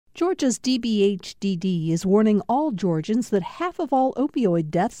Georgia's DBHDD is warning all Georgians that half of all opioid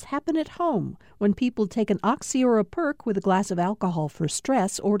deaths happen at home when people take an Oxy or a Perk with a glass of alcohol for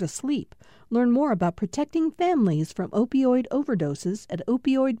stress or to sleep. Learn more about protecting families from opioid overdoses at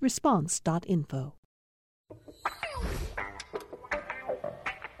opioidresponse.info.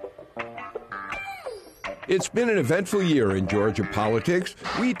 It's been an eventful year in Georgia politics.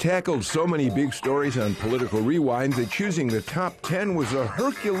 We tackled so many big stories on Political Rewind that choosing the top 10 was a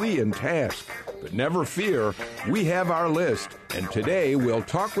Herculean task. But never fear, we have our list. And today we'll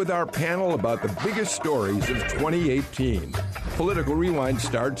talk with our panel about the biggest stories of 2018. Political Rewind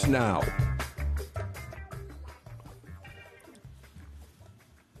starts now.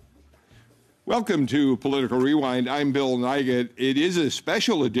 Welcome to Political Rewind. I'm Bill Nigut. It is a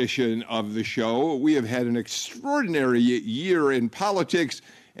special edition of the show. We have had an extraordinary year in politics,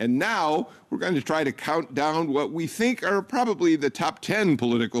 and now we're going to try to count down what we think are probably the top 10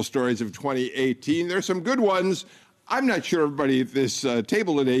 political stories of 2018. There's some good ones. I'm not sure everybody at this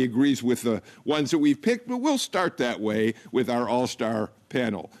table today agrees with the ones that we've picked, but we'll start that way with our all-star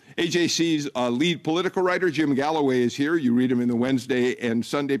panel. AJC's lead political writer, Jim Galloway, is here. You read him in the Wednesday and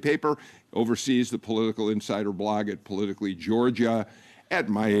Sunday paper. Oversees the Political Insider blog at Politically Georgia at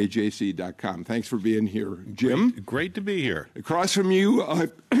myajc.com. Thanks for being here, Jim. Great to be here. Across from you,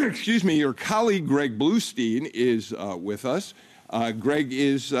 your colleague Greg Bluestein is with us. Greg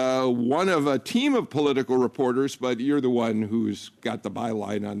is one of a team of political reporters, but you're the one who's got the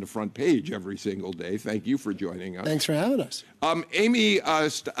byline on the front page every single day. Thank you for joining us. Thanks for having us. Amy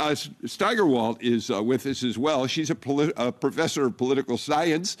Steigerwalt is with us as well. She's a professor of political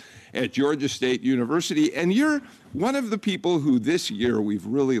science at Georgia State University, and you're one of the people who this year we've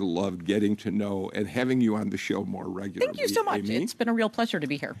really loved getting to know and having you on the show more regularly. Thank you so much. Amy. It's been a real pleasure to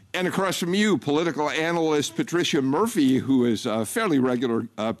be here. And across from you, political analyst Patricia Murphy, who is a fairly regular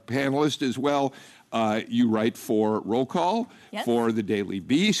panelist as well. You write for Roll Call, yes. for The Daily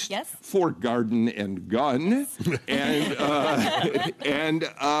Beast, yes. for Garden and Gun, yes. and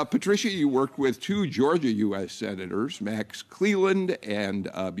Patricia, you worked with two Georgia U.S. senators, Max Cleland, and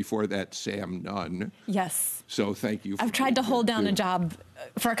before that, Sam Nunn. Yes. So thank you. I've tried to hold down a job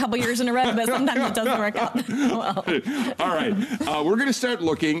for a couple years in a row, but sometimes it doesn't work out well. All right. We're going to start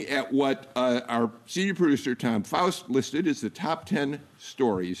looking at what our senior producer, Tom Faust, listed as the top 10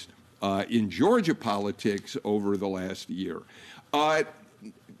 stories in Georgia politics over the last year.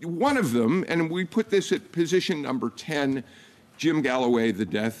 One of them, and we put this at position number 10, Jim Galloway, the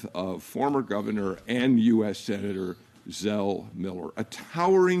death of former governor and U.S. Senator Zell Miller, a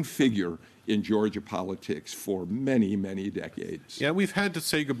towering figure in Georgia politics for many, many decades. Yeah, we've had to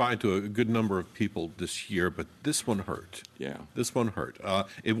say goodbye to a good number of people this year, but this one hurt. Yeah, this one hurt.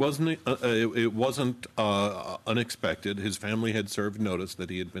 It wasn't unexpected. His family had served notice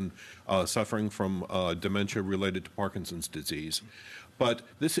that he had been suffering from dementia related to Parkinson's disease, but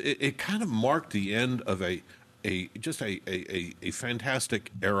it kind of marked the end of a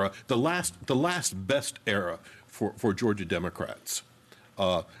fantastic era, the last best era for Georgia Democrats.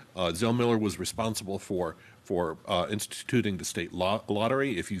 Zell Miller was responsible for instituting the state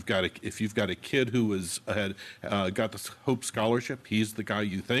lottery. If you've got a kid who had got the Hope Scholarship, he's the guy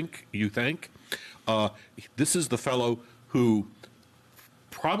you thank. This is the fellow who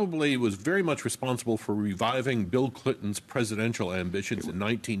probably was very much responsible for reviving Bill Clinton's presidential ambitions in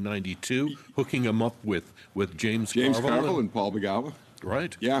 1992, hooking him up with James Carville and Paul Begala.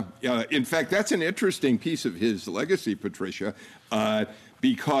 Right. Yeah. In fact, that's an interesting piece of his legacy, Patricia,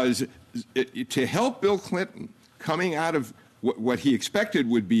 because to help Bill Clinton coming out of what he expected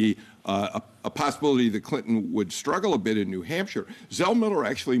would be a possibility that Clinton would struggle a bit in New Hampshire, Zell Miller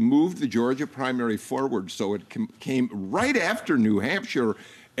actually moved the Georgia primary forward, so it came right after New Hampshire,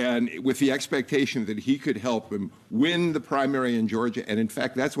 and with the expectation that he could help him win the primary in Georgia. And in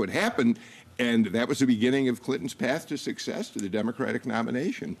fact, that's what happened. And that was the beginning of Clinton's path to success, to the Democratic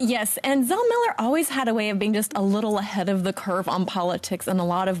nomination. Yes, and Zell Miller always had a way of being just a little ahead of the curve on politics in a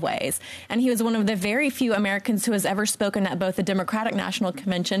lot of ways. And he was one of the very few Americans who has ever spoken at both the Democratic National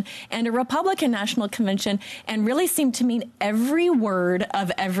Convention and a Republican National Convention, and really seemed to mean every word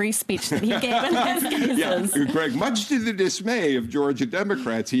of every speech that he gave in his cases. Yeah, Greg, much to the dismay of Georgia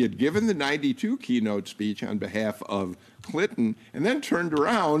Democrats, he had given the 92 keynote speech on behalf of Clinton, and then turned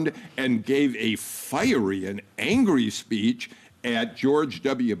around and gave a fiery and angry speech at George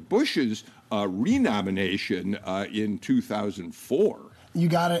W. Bush's renomination in 2004. You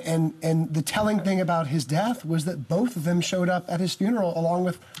got it. And the telling thing about his death was that both of them showed up at his funeral along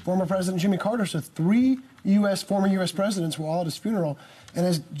with former President Jimmy Carter. So three former U.S. presidents were all at his funeral. And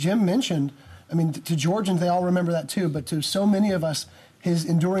as Jim mentioned, I mean, to Georgians, they all remember that too. But to so many of us, his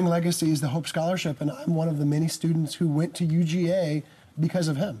enduring legacy is the Hope Scholarship, and I'm one of the many students who went to UGA because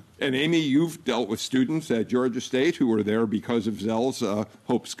of him. And Amy, you've dealt with students at Georgia State who were there because of Zell's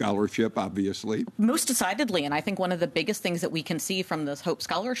Hope Scholarship, obviously. Most decidedly, and I think one of the biggest things that we can see from this Hope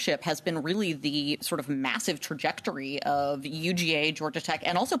Scholarship has been really the sort of massive trajectory of UGA, Georgia Tech,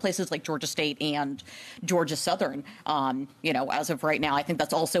 and also places like Georgia State and Georgia Southern. As of right now, I think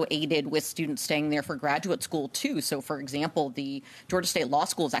that's also aided with students staying there for graduate school, too. So, for example, the Georgia State Law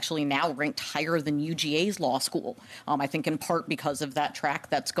School is actually now ranked higher than UGA's law school, I think in part because of that track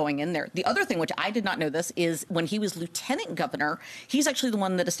that's going in there. The other thing, which I did not know this, is when he was lieutenant governor, he's actually the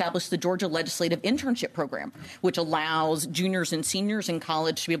one that established the Georgia Legislative Internship Program, which allows juniors and seniors in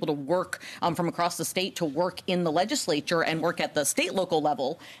college to be able to work from across the state to work in the legislature and work at the state local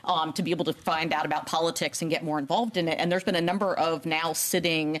level to be able to find out about politics and get more involved in it. And there's been a number of now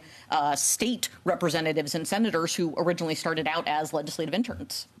sitting state representatives and senators who originally started out as legislative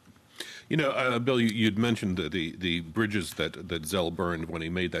interns. Bill, you'd mentioned the bridges that Zell burned when he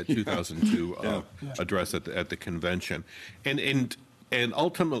made that 2002 address at the convention, and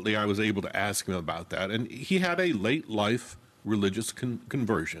ultimately I was able to ask him about that, and he had a late life religious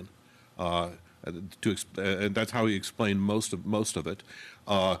conversion. And that's how he explained most of it.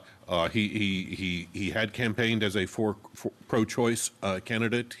 He had campaigned as a for pro-choice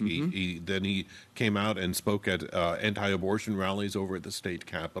candidate. Then he came out and spoke at anti-abortion rallies over at the state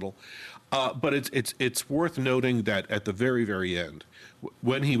capitol. But it's worth noting that at the very, very end,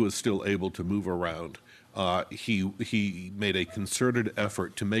 when he was still able to move around, he made a concerted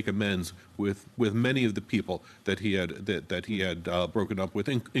effort to make amends with many of the people that he had broken up with,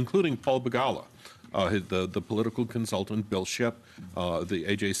 including Paul Begala, the political consultant, Bill Shipp, the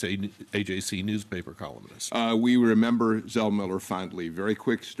AJC newspaper columnist. We remember Zell Miller fondly. Very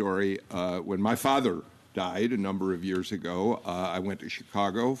quick story. When my father died a number of years ago, I went to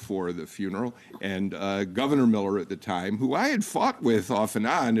Chicago for the funeral, and Governor Miller at the time, who I had fought with off and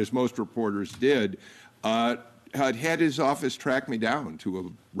on, as most reporters did, had his office track me down to a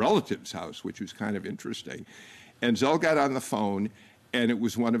relative's house, which was kind of interesting. And Zell got on the phone, and it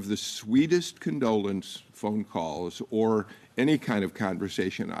was one of the sweetest condolence phone calls or any kind of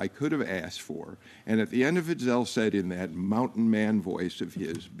conversation I could have asked for. And at the end of it, Zell said in that mountain man voice of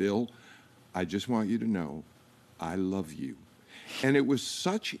his, "Bill, I just want you to know I love you." And it was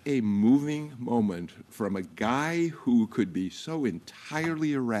such a moving moment from a guy who could be so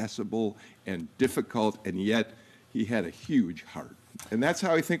entirely irascible and difficult, and yet he had a huge heart. And that's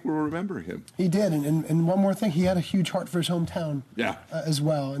how I think we'll remember him. He did. And one more thing, he had a huge heart for his hometown as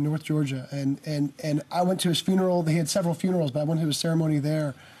well in North Georgia. And I went to his funeral. He had several funerals, but I went to his ceremony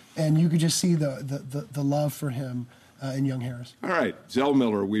there, and you could just see the love for him in young Harris. All right. Zell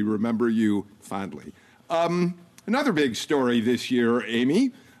Miller, we remember you fondly. Another big story this year,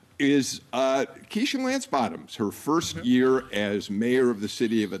 Amy, is Keisha Lance Bottoms, her first year as mayor of the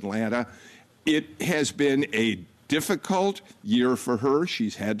city of Atlanta. It has been a difficult year for her.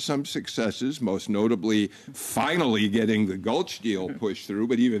 She's had some successes, most notably finally getting the Gulch deal pushed through,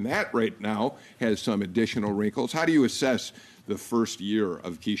 but even that right now has some additional wrinkles. How do you assess the first year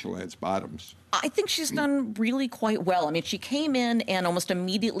of Keisha Lance Bottoms? I think she's done really quite well. I mean, she came in and almost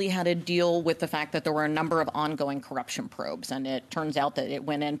immediately had to deal with the fact that there were a number of ongoing corruption probes. And it turns out that it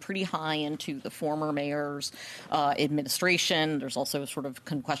went in pretty high into the former mayor's administration. There's also sort of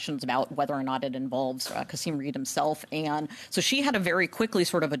questions about whether or not it involves Kasim Reed himself. And so she had to very quickly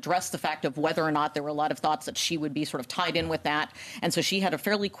sort of address the fact of whether or not there were a lot of thoughts that she would be sort of tied in with that. And so she had to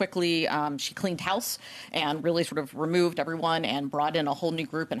fairly quickly, she cleaned house and really sort of removed everyone and brought in a whole new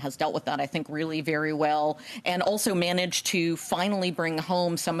group and has dealt with that, I think, really very well, and also managed to finally bring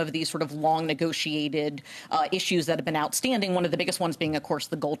home some of these sort of long negotiated issues that have been outstanding. One of the biggest ones being, of course,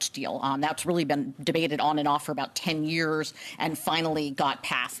 the Gulch deal. That's really been debated on and off for about 10 years and finally got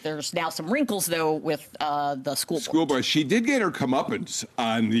passed. There's now some wrinkles, though, with the school board. She did get her comeuppance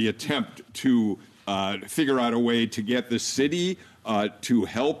on the attempt to figure out a way to get the city to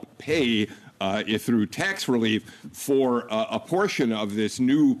help pay through tax relief for a portion of this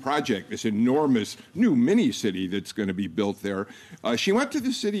new project, this enormous new mini-city that's going to be built there. She went to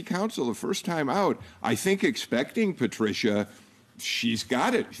the city council the first time out, I think expecting, Patricia, she's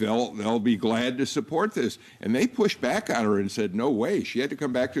got it. They'll be glad to support this. And they pushed back on her and said, no way. She had to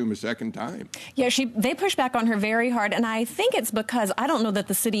come back to him a second time. Yeah, they pushed back on her very hard. And I think it's because I don't know that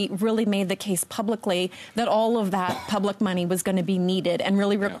the city really made the case publicly that all of that public money was going to be needed and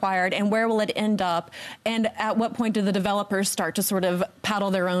really required. And where will it end up? And at what point do the developers start to sort of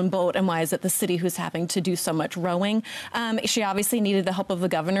paddle their own boat? And why is it the city who's having to do so much rowing? She obviously needed the help of the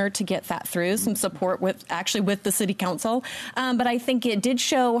governor to get that through, some support with the city council. But I think it did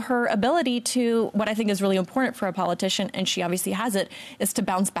show her ability to, what I think is really important for a politician, and she obviously has it, is to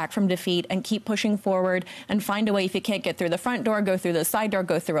bounce back from defeat and keep pushing forward and find a way. If you can't get through the front door, go through the side door,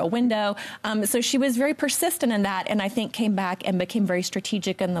 go through a window. So she was very persistent in that, and I think came back and became very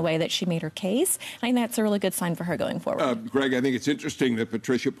strategic in the way that she made her case. I think that's a really good sign for her going forward. Greg, I think it's interesting that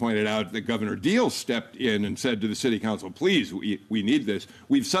Patricia pointed out that Governor Deal stepped in and said to the city council, please, we need this.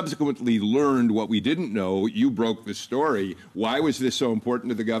 We've subsequently learned what we didn't know. You broke the story. Why was this so important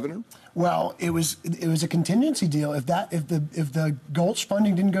to the governor? Well, it was a contingency deal. If the Gulch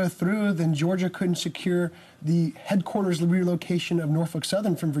funding didn't go through, then Georgia couldn't secure the headquarters relocation of Norfolk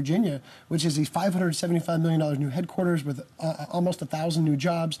Southern from Virginia, which is a $575 million new headquarters with almost 1,000 new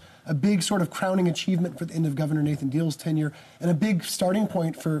jobs, a big sort of crowning achievement for the end of Governor Nathan Deal's tenure, and a big starting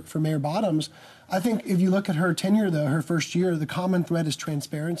point for Mayor Bottoms. I think if you look at her tenure, though, her first year, the common thread is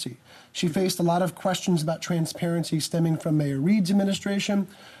transparency. She faced a lot of questions about transparency stemming from Mayor Reed's administration.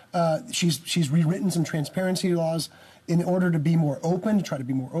 She's rewritten some transparency laws in order to be more open, to try to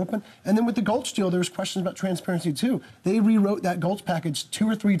be more open. And then with the Gulch deal, there's questions about transparency, too. They rewrote that Gulch package 2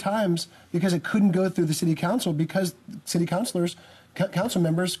 or 3 times because it couldn't go through the city council because city council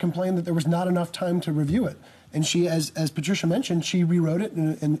members complained that there was not enough time to review it. And she, as Patricia mentioned, she rewrote it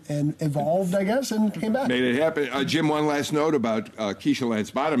and evolved, I guess, and came back. Made it happen. Jim, one last note about Keisha Lance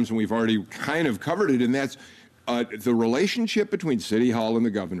Bottoms, and we've already kind of covered it, and that's the relationship between City Hall and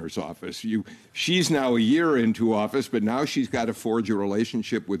the governor's office. She's now a year into office, but now she's got to forge a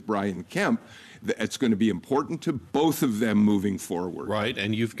relationship with Brian Kemp. That's going to be important to both of them moving forward. Right,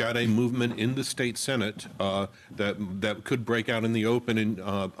 and you've got a movement in the state Senate that could break out in the open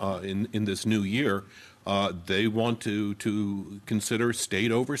in this new year. They want to consider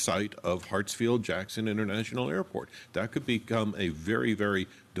state oversight of Hartsfield-Jackson International Airport. That could become a very, very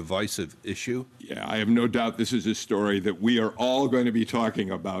divisive issue. Yeah, I have no doubt this is a story that we are all going to be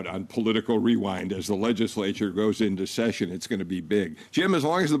talking about on Political Rewind as the legislature goes into session. It's going to be big. Jim, as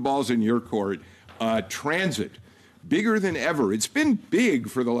long as the ball's in your court, transit, bigger than ever. It's been big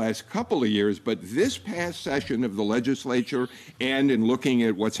for the last couple of years, but this past session of the legislature and in looking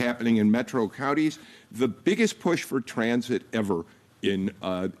at what's happening in metro counties, the biggest push for transit ever in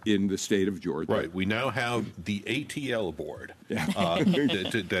the state of Georgia. Right. We now have the ATL board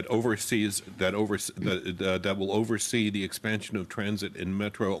that will oversee the expansion of transit in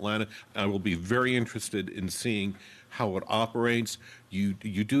Metro Atlanta. I will be very interested in seeing how it operates. You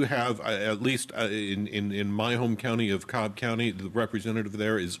do have, at least in my home county of Cobb County, the representative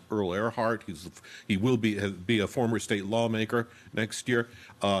there is Earl Earhart. He will be a former state lawmaker next year.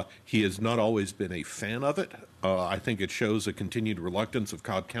 He has not always been a fan of it. I think it shows a continued reluctance of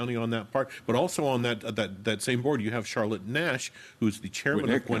Cobb County on that part. But also on that same board, you have Charlotte Nash, who's the chairman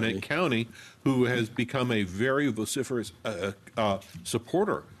of Gwinnett County, who has become a very vociferous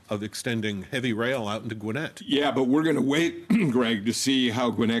supporter of extending heavy rail out into Gwinnett. Yeah, but we're going to wait, Greg, to see how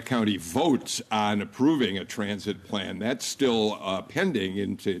Gwinnett County votes on approving a transit plan. That's still pending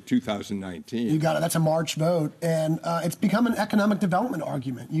into 2019. You got it. That's a March vote. And it's become an economic development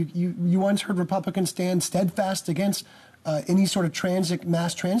argument. You once heard Republicans stand steadfast against any sort of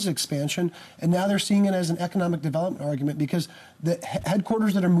mass transit expansion, and now they're seeing it as an economic development argument because the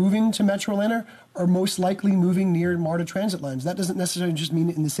headquarters that are moving to Metro Atlanta are most likely moving near MARTA transit lines. That doesn't necessarily just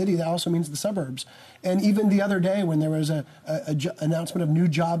mean in the city, that also means the suburbs. And even the other day when there was an announcement of new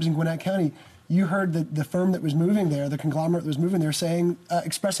jobs in Gwinnett County, you heard the firm that was moving there, the conglomerate that was moving there, saying,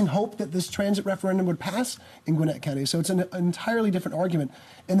 expressing hope that this transit referendum would pass in Gwinnett County. So it's an entirely different argument.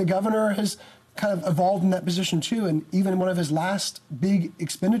 And the governor has kind of evolved in that position too, and even one of his last big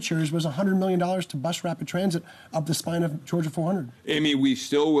expenditures was $100 million to bus rapid transit up the spine of Georgia 400. Amy, we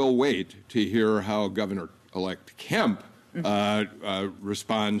still will wait to hear how Governor-elect Kemp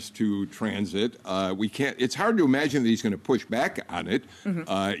responds to transit. It's hard to imagine that he's going to push back on it,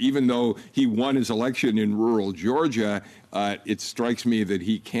 even though he won his election in rural Georgia. It strikes me that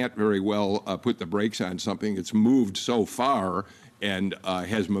he can't very well put the brakes on something that's moved so far and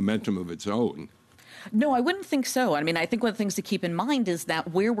has momentum of its own. No, I wouldn't think so. I mean, I think one of the things to keep in mind is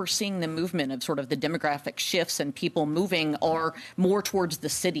that where we're seeing the movement of sort of the demographic shifts and people moving are more towards the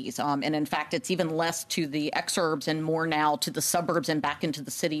cities. And in fact, it's even less to the exurbs and more now to the suburbs and back into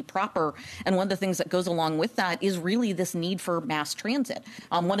the city proper. And one of the things that goes along with that is really this need for mass transit.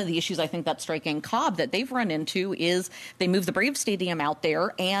 One of the issues I think that's striking Cobb that they've run into is they moved the Braves Stadium out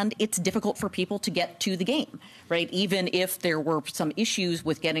there and it's difficult for people to get to the game, right? Even if there were some issues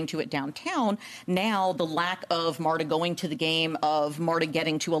with getting to it downtown, now now the lack of MARTA going to the game, of MARTA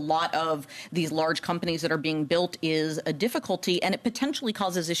getting to a lot of these large companies that are being built is a difficulty, and it potentially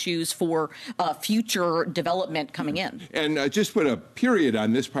causes issues for future development coming in. And just put a period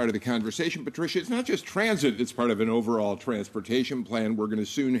on this part of the conversation, Patricia. It's not just transit that's part of an overall transportation plan. We're going to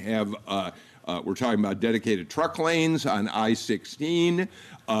soon have we're talking about dedicated truck lanes on I-16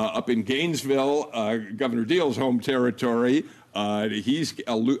 up in Gainesville, Governor Deal's home territory. He's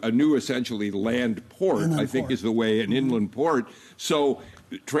a new, essentially, land port, I think is the way, an inland port. So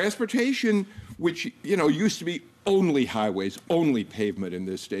transportation, which, used to be only highways, only pavement in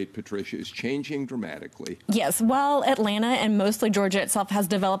this state, Patricia, is changing dramatically. Yes. Well, Atlanta and mostly Georgia itself has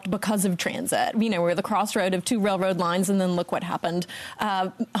developed because of transit. We're the crossroad of two railroad lines, and then look what happened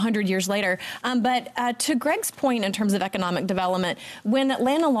 100 years later. But to Greg's point in terms of economic development, when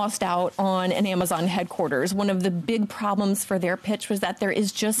Atlanta lost out on an Amazon headquarters, one of the big problems for their pitch was that there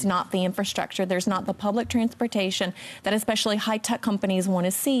is just not the infrastructure. There's not the public transportation that especially high-tech companies want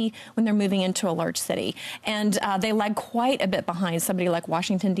to see when they're moving into a large city. And they lag quite a bit behind somebody like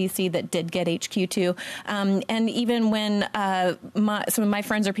Washington, D.C. that did get HQ2. And even when some of my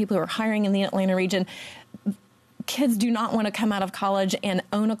friends or people who are hiring in the Atlanta region, kids do not want to come out of college and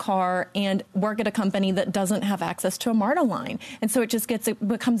own a car and work at a company that doesn't have access to a MARTA line. And so it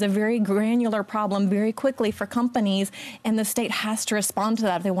becomes a very granular problem very quickly for companies, and the state has to respond to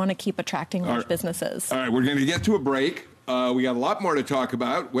that if they want to keep attracting large businesses. All right, we're going to get to a break. We got a lot more to talk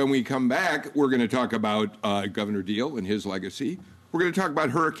about. When we come back, we're going to talk about Governor Deal and his legacy. We're going to talk about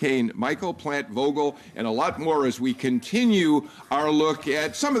Hurricane Michael, Plant Vogel, and a lot more as we continue our look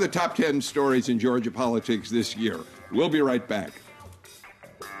at some of the top 10 stories in Georgia politics this year. We'll be right back.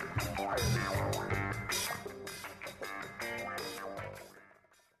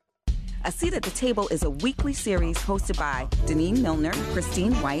 A Seat at the Table is a weekly series hosted by Deneen Milner,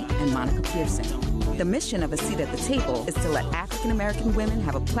 Christine White, and Monica Pearson. The mission of A Seat at the Table is to let African American women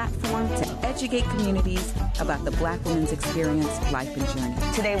have a platform to educate communities about the Black women's experience, life, and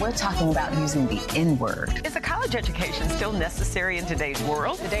journey. Today we're talking about using the N-word. Is a college education still necessary in today's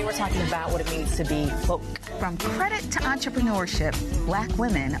world? Today we're talking about what it means to be woke. From credit to entrepreneurship, Black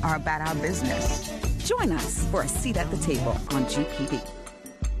women are about our business. Join us for A Seat at the Table on GPB.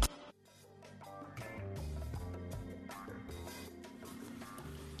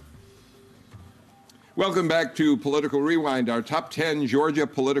 Welcome back to Political Rewind, our top 10 Georgia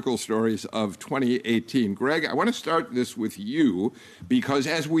political stories of 2018. Greg, I want to start this with you because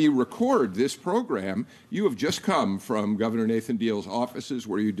as we record this program, you have just come from Governor Nathan Deal's offices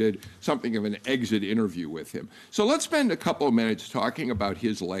where you did something of an exit interview with him. So let's spend a couple of minutes talking about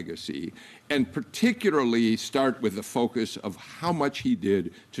his legacy and particularly start with the focus of how much he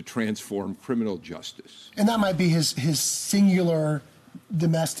did to transform criminal justice. And that might be his singular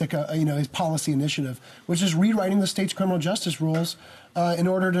domestic, his policy initiative, which is rewriting the state's criminal justice rules in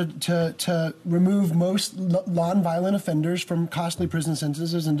order to remove most nonviolent offenders from costly prison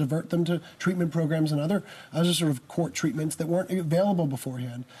sentences and divert them to treatment programs and other sort of court treatments that weren't available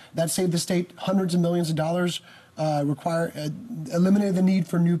beforehand. That saved the state hundreds of millions of dollars, eliminated the need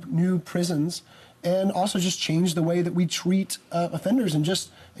for new prisons, and also just changed the way that we treat offenders. And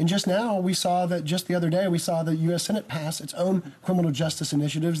just now, we saw that just the other day, we saw the U.S. Senate pass its own criminal justice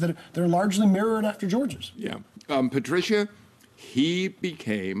initiatives that are largely mirrored after Georgia's. Yeah. Patricia, he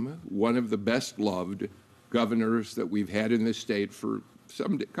became one of the best-loved governors that we've had in this state for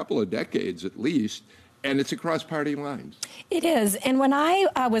couple of decades at least. And it's across party lines. It is. And when I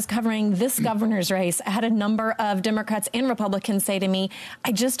was covering this governor's race, I had a number of Democrats and Republicans say to me,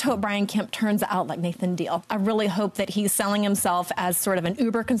 I just hope Brian Kemp turns out like Nathan Deal. I really hope that he's selling himself as sort of an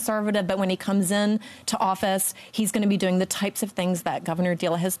uber conservative, but when he comes in to office, he's going to be doing the types of things that Governor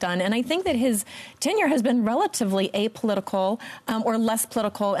Deal has done. And I think that his tenure has been relatively apolitical or less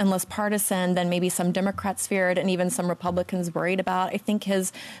political and less partisan than maybe some Democrats feared and even some Republicans worried about. I think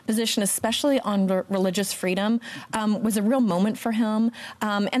his position, especially on religious freedom, was a real moment for him.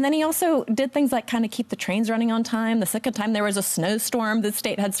 And then he also did things like kind of keep the trains running on time. The second time there was a snowstorm, the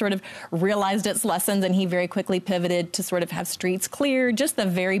state had sort of realized its lessons, and he very quickly pivoted to sort of have streets clear, just the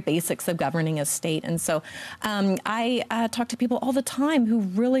very basics of governing a state. And so I talk to people all the time who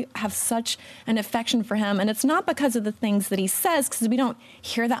really have such an affection for him. And it's not because of the things that he says, because we don't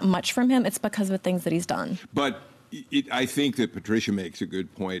hear that much from him. It's because of the things that he's done. But I think that Patricia makes a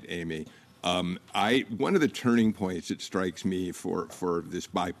good point, Amy. One of the turning points that strikes me for this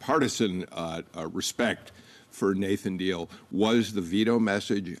bipartisan respect for Nathan Deal was the veto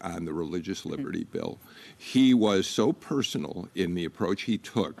message on the religious liberty bill. He was so personal in the approach he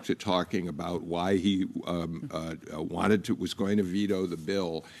took to talking about why he was going to veto the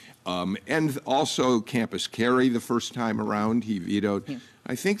bill. And also campus carry the first time around he vetoed. Yeah.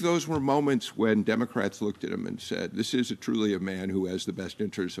 I think those were moments when Democrats looked at him and said, this is truly a man who has the best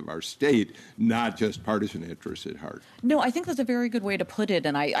interests of our state, not just partisan interests at heart. No, I think that's a very good way to put it.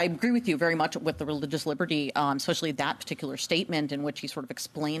 And I agree with you very much with the religious liberty, especially that particular statement in which he sort of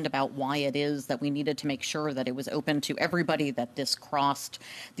explained about why it is that we needed to make sure that it was open to everybody, that this crossed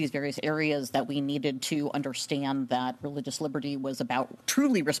these various areas, that we needed to understand that religious liberty was about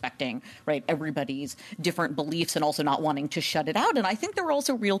truly respecting, right, everybody's different beliefs and also not wanting to shut it out. And I think there were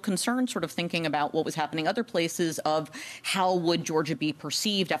also real concerns sort of thinking about what was happening other places of how would Georgia be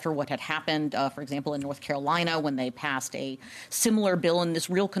perceived after what had happened, for example, in North Carolina when they passed a similar bill, and this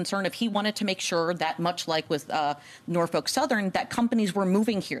real concern if he wanted to make sure that, much like with Norfolk Southern, that companies were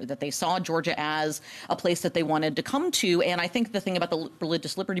moving here, that they saw Georgia as a place that they wanted to come to. And I think the thing about the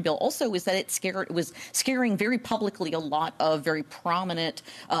religious liberty bill also is that it was scaring very publicly a lot of very prominent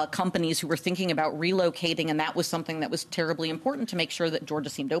companies who were thinking about relocating, and that was something that was terribly important to make sure that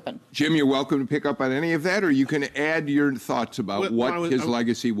Georgia seemed open. Jim, you're welcome to pick up on any of that, or you can add your thoughts about what his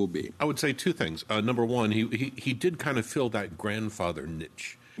legacy will be. I would say two things. Number one, he did kind of fill that grandfather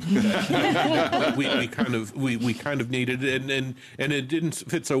niche. we kind of needed it, and it didn't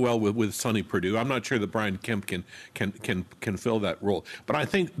fit so well with Sonny Perdue. I'm not sure that Brian Kemp can fill that role. But I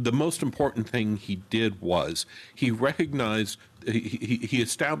think the most important thing he did was he recognized, he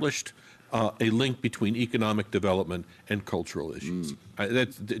established a link between economic development and cultural issues.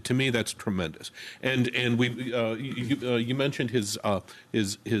 To me, that's tremendous. And you mentioned his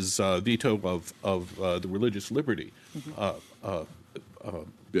veto of the religious liberty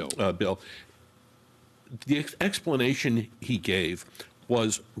bill. The explanation he gave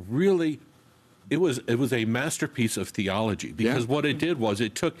was really. It was a masterpiece of theology, because what it did was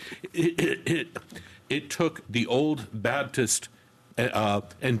it took the old Baptist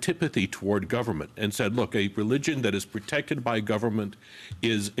antipathy toward government and said, look, a religion that is protected by government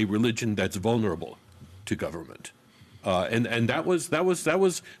is a religion that's vulnerable to government. And that was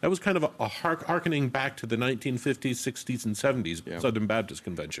kind of a hearkening back to the 1950s, 60s, and 70s Southern Baptist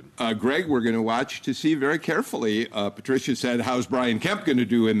Convention. Greg, we're going to watch to see very carefully. Patricia said, how's Brian Kemp going to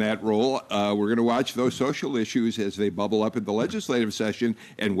do in that role? We're going to watch those social issues as they bubble up in the legislative session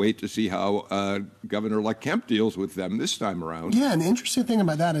and wait to see how Governor-elect Kemp deals with them this time around. Yeah, and the interesting thing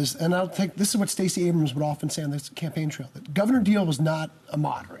about that is, and this is what Stacey Abrams would often say on this campaign trail, that Governor Deal was not a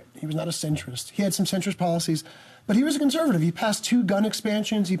moderate. He was not a centrist. He had some centrist policies, but he was a conservative. He passed 2 gun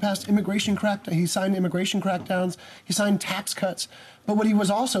expansions. He passed he signed immigration crackdowns. He signed tax cuts. But what he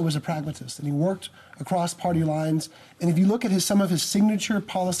was also was a pragmatist, and he worked across party lines. And if you look at some of his signature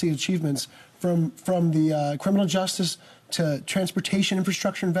policy achievements, from the criminal justice to transportation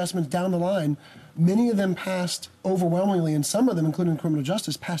infrastructure investments down the line, many of them passed overwhelmingly, and some of them, including criminal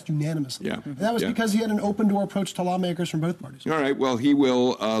justice, passed unanimously. Yeah. And that was because he had an open-door approach to lawmakers from both parties. All right. Well, he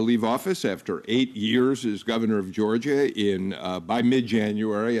will leave office after 8 years as governor of Georgia by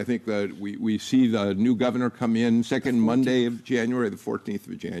mid-January. I think that we see the new governor come in second Monday of January, the 14th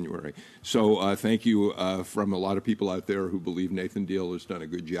of January. So thank you from a lot of people out there who believe Nathan Deal has done a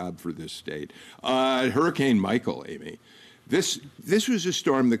good job for this state. Hurricane Michael, Amy. This was a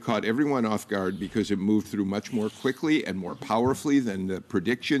storm that caught everyone off guard because it moved through much more quickly and more powerfully than the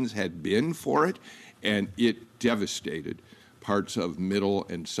predictions had been for it, and it devastated parts of middle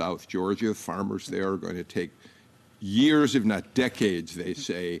and south Georgia. Farmers there are going to take years, if not decades, they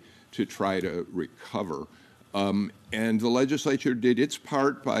say, to try to recover. And the legislature did its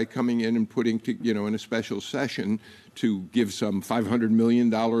part by coming in and putting, in a special session to give some $500 million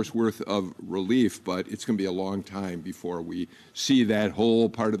worth of relief, but it's going to be a long time before we see that whole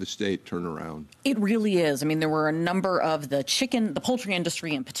part of the state turn around. It really is. I mean, there were a number of the poultry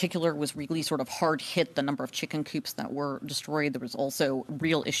industry in particular was really sort of hard hit, the number of chicken coops that were destroyed. There was also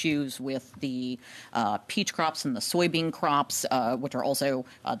real issues with the peach crops and the soybean crops, which are also,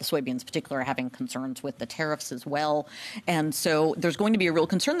 the soybeans in particular, are having concerns with the tariffs as well. And so there's going to be a real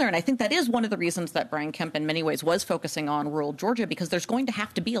concern there. And I think that is one of the reasons that Brian Kemp in many ways was focusing on rural Georgia, because there's going to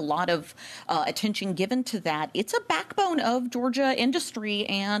have to be a lot of attention given to that. It's a backbone of Georgia industry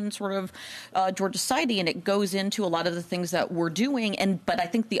and sort of Georgia society, and it goes into a lot of the things that we're doing. But I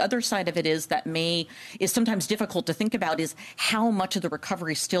think the other side of it is is sometimes difficult to think about is how much of the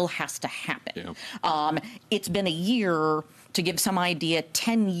recovery still has to happen. Yeah. It's been a year To give some idea,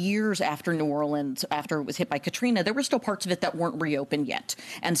 10 years after New Orleans, after it was hit by Katrina, there were still parts of it that weren't reopened yet.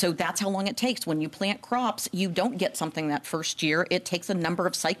 And so that's how long it takes. When you plant crops, you don't get something that first year. It takes a number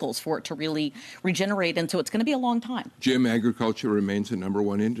of cycles for it to really regenerate, and so it's going to be a long time. Jim, agriculture remains the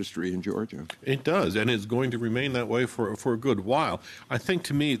 #1 industry in Georgia. It does, and it's going to remain that way for a good while. I think,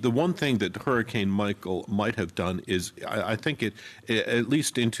 to me, the one thing that Hurricane Michael might have done is, I think it, at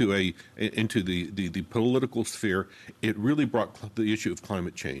least into the political sphere, it really brought the issue of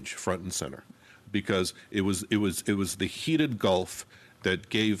climate change front and center, because it was the heated Gulf that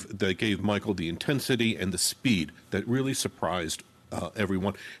gave Michael the intensity and the speed that really surprised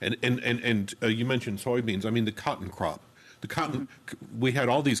everyone. And you mentioned soybeans. I mean, the cotton crop. The cotton, we had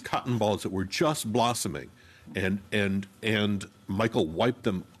all these cotton balls that were just blossoming, and Michael wiped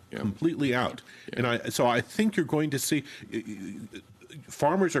them completely out. Yeah. So I think you're going to see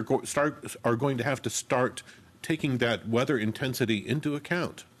farmers are going to have to start taking that weather intensity into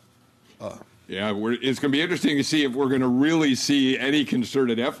account. It's going to be interesting to see if we're going to really see any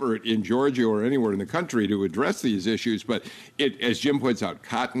concerted effort in Georgia or anywhere in the country to address these issues. But as Jim points out,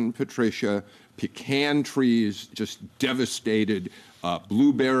 cotton, Patricia, pecan trees just devastated,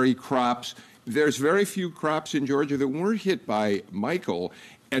 blueberry crops. There's very few crops in Georgia that weren't hit by Michael.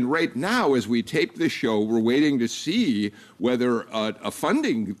 And right now, as we tape this show, we're waiting to see whether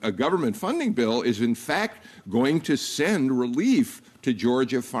a government funding bill is in fact going to send relief to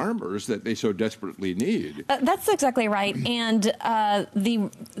Georgia farmers that they so desperately need. That's exactly right. And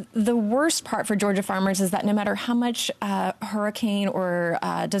the worst part for Georgia farmers is that no matter how much hurricane or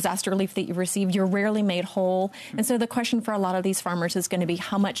disaster relief that you receive, you're rarely made whole. And so the question for a lot of these farmers is going to be,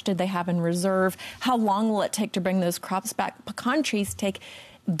 how much did they have in reserve? How long will it take to bring those crops back? Pecan trees take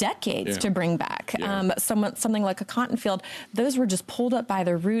decades to bring back. Something like a cotton field, those were just pulled up by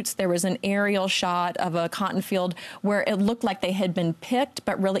the roots. There was an aerial shot of a cotton field where it looked like they had been picked,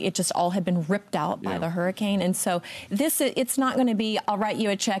 but really it just all had been ripped out by the hurricane. And so it's not going to be, I'll write you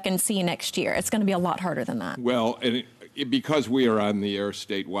a check and see you next year. It's going to be a lot harder than that. Well, and because we are on the air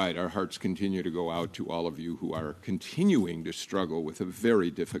statewide, our hearts continue to go out to all of you who are continuing to struggle with a very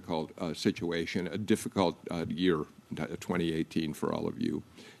difficult situation, a difficult year, 2018 for all of you.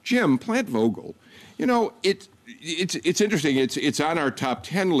 Jim, Plant Vogtle, it's interesting. It's on our top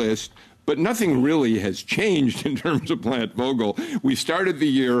 10 list, but nothing really has changed in terms of Plant Vogtle. We started the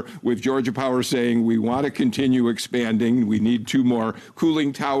year with Georgia Power saying we want to continue expanding. We need 2 more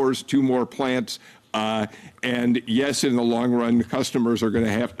cooling towers, 2 more plants. And yes, in the long run, customers are going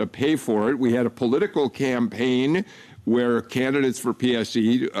to have to pay for it. We had a political campaign where candidates for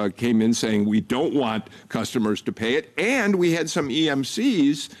PSE came in saying we don't want customers to pay it. And we had some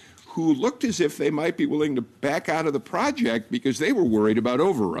EMCs who looked as if they might be willing to back out of the project because they were worried about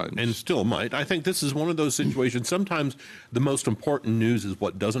overruns. And still might. I think this is one of those situations. Sometimes the most important news is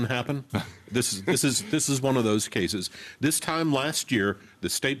what doesn't happen. This is one of those cases. This time last year, the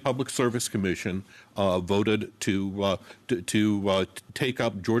State Public Service Commission voted to take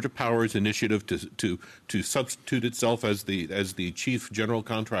up Georgia Power's initiative to substitute itself as the chief general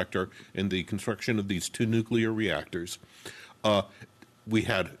contractor in the construction of these 2 nuclear reactors. We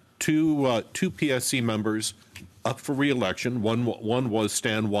had two PSC members up for re-election. One was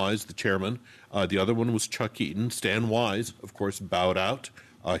Stan Wise, the chairman. The other one was Chuck Eaton. Stan Wise, of course, bowed out.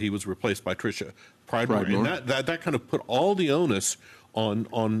 He was replaced by Tricia Pridemore. And that kind of put all the onus on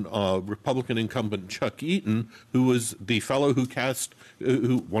Republican incumbent Chuck Eaton, who was the fellow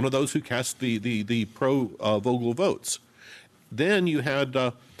one of those who cast the pro Vogtle votes. Then you had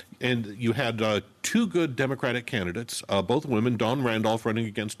 2 good Democratic candidates, both women, Dawn Randolph running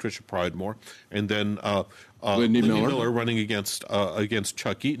against Tricia Pridemore, and then Lindy Miller running against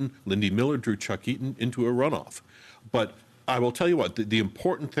Chuck Eaton. Lindy Miller drew Chuck Eaton into a runoff. But I will tell you what, the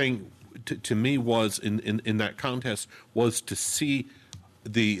important thing to me was in that contest was to see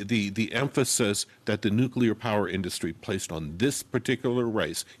the emphasis that the nuclear power industry placed on this particular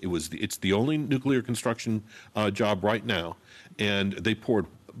race. It's the only nuclear construction job right now, and they poured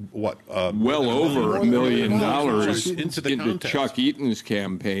well over $1 million into Chuck Eaton's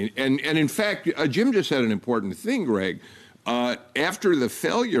campaign. And in fact, Jim just said an important thing, Greg. After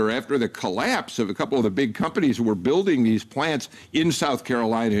the collapse of a couple of the big companies who were building these plants in South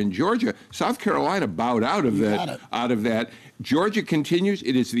Carolina and Georgia, South Carolina bowed out of that. Georgia continues.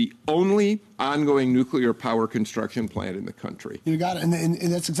 It is the only ongoing nuclear power construction plant in the country. You got it. And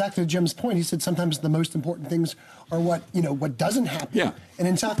that's exactly Jim's point. He said sometimes the most important things are what doesn't happen. Yeah. And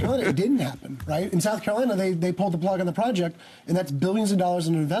in South Carolina, it didn't happen, right? In South Carolina, they pulled the plug on the project, and that's billions of dollars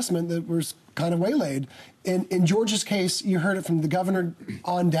in investment that was kind of waylaid. In Georgia's case, you heard it from the governor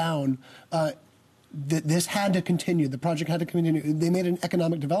on down. this had to continue. The project had to continue. They made an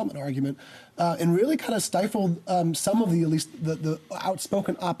economic development argument and really kind of stifled some of the, at least the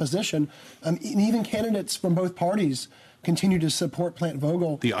outspoken opposition. And even candidates from both parties continue to support Plant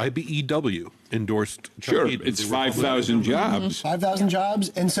Vogtle. The IBEW endorsed. Sure, it's 5,000 jobs. 5,000 jobs,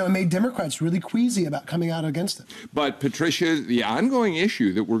 and so it made Democrats really queasy about coming out against it. But, Patricia, the ongoing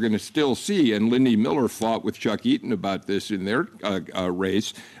issue that we're going to still see, and Lindy Miller fought with Chuck Eaton about this in their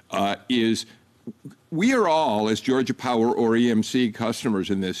race, is we are all, as Georgia Power or EMC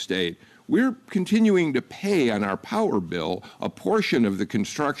customers in this state, we're continuing to pay on our power bill a portion of the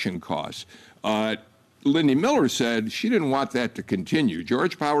construction costs. Lindy Miller said she didn't want that to continue.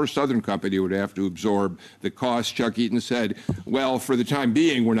 Georgia Power Southern Company would have to absorb the cost. Chuck Eaton said, well, for the time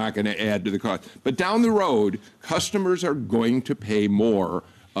being, we're not going to add to the cost. But down the road, customers are going to pay more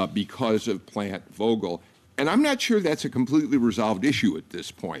because of Plant Vogtle. And I'm not sure that's a completely resolved issue at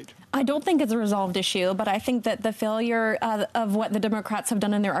this point. I don't think it's a resolved issue, but I think that the failure of what the Democrats have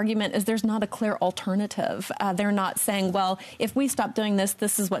done in their argument is there's not a clear alternative. They're not saying, well, if we stop doing this,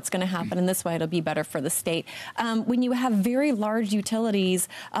 this is what's going to happen, and this way it'll be better for the state. When you have very large utilities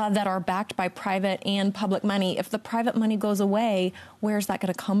that are backed by private and public money, if the private money goes away, where's that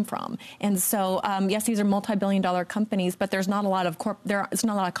going to come from? And so, yes, these are multi-billion-dollar companies, but there's not a lot of there's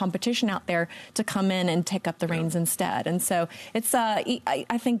not a lot of competition out there to come in and take up the reins instead. And so it's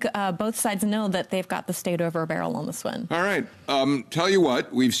I think both sides know that they've got the state over a barrel on this one. All right. Tell you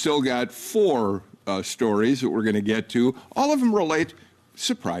what, we've still got 4 stories that we're going to get to. All of them relate,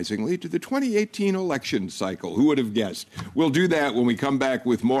 surprisingly, to the 2018 election cycle. Who would have guessed? We'll do that when we come back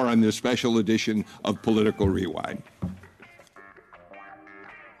with more on this special edition of Political Rewind.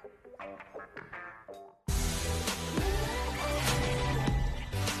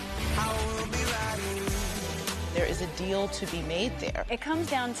 There is a deal to be made there. It comes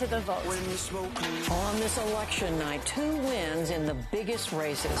down to the vote. On this election night, 2 wins in the biggest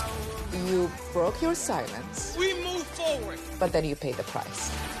races. You broke your silence. We move forward. But then you pay the price.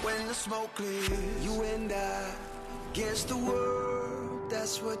 When the smoke clears, you and I against the world.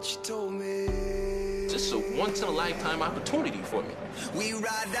 That's what you told me. This is a once-in-a-lifetime opportunity for me. We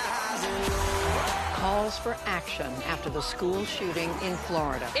ride the highs and lows. Calls for action after the school shooting in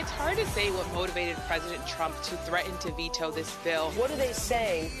Florida. It's hard to say what motivated President Trump to threaten to veto this bill. What are they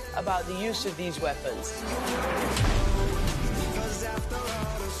saying about the use of these weapons?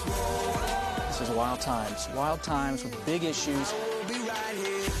 This is wild times with big issues.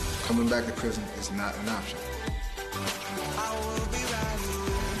 Coming back to prison is not an option.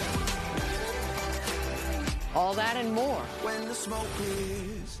 All that and more. When the smoke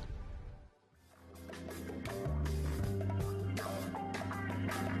clears.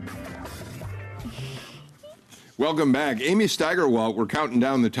 Welcome back. Amy Steigerwalt, we're counting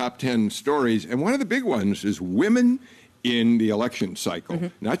down the top 10 stories, and one of the big ones is women in the election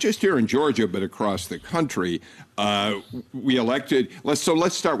cycle, not just here in Georgia, but across the country. We elected, let's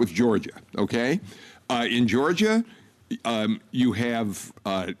start with Georgia, okay? In Georgia, you have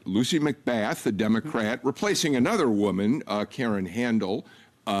Lucy McBath, a Democrat, replacing another woman, Karen Handel.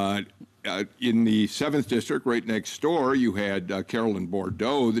 In the 7th District, right next door, you had Carolyn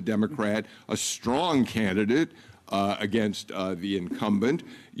Bordeaux, the Democrat, a strong candidate against the incumbent.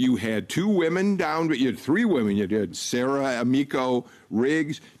 You had 2 women down, but you had 3 women. You had Sarah Amico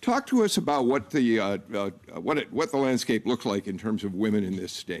Riggs. Talk to us about what the landscape looks like in terms of women in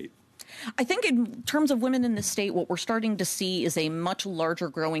this state. I think in terms of women in the state, what we're starting to see is a much larger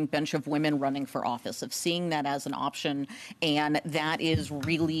growing bench of women running for office, of seeing that as an option. And that is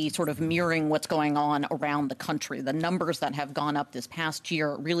really sort of mirroring what's going on around the country. The numbers that have gone up this past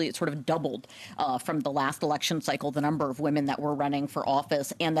year, really it sort of doubled from the last election cycle, the number of women that were running for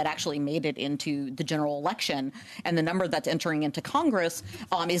office and that actually made it into the general election. And the number that's entering into Congress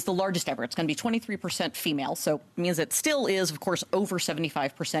is the largest ever. It's going to be 23% female. So it means it still is, of course, over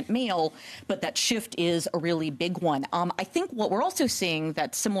 75% male. But that shift is a really big one. I think what we're also seeing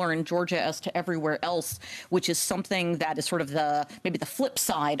that's similar in Georgia as to everywhere else, which is something that is sort of maybe the flip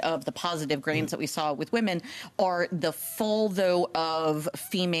side of the positive gains that we saw with women, are the fall, though, of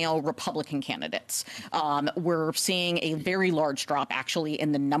female Republican candidates. We're seeing a very large drop, actually,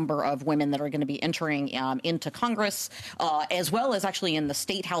 in the number of women that are going to be entering into Congress, as well as actually in the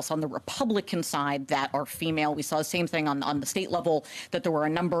state house on the Republican side that are female. We saw the same thing on the state level, that there were a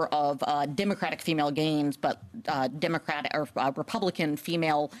number of Democratic female gains, but Democratic or Republican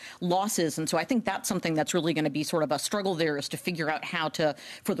female losses. And so I think that's something that's really going to be sort of a struggle there, is to figure out how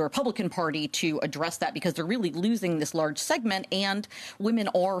for the Republican Party to address that, because they're really losing this large segment, and women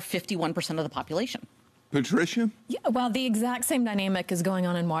are 51% of the population. Patricia? Yeah, well, the exact same dynamic is going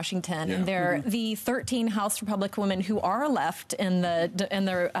on in Washington. Yeah. And the 13 House Republican women who are left in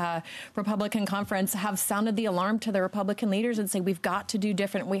the Republican conference have sounded the alarm to the Republican leaders and say, we've got to do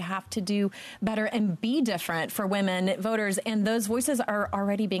different. We have to do better and be different for women voters. And those voices are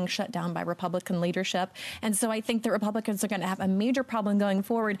already being shut down by Republican leadership. And so I think the Republicans are going to have a major problem going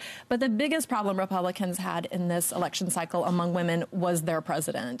forward. But the biggest problem Republicans had in this election cycle among women was their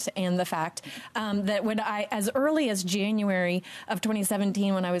president, and the fact that when as early as January of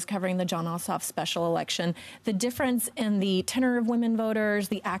 2017, when I was covering the Jon Ossoff special election, the difference in the tenor of women voters,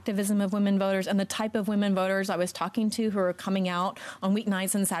 the activism of women voters, and the type of women voters I was talking to who are coming out on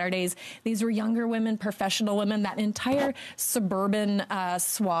weeknights and Saturdays, these were younger women, professional women, that entire suburban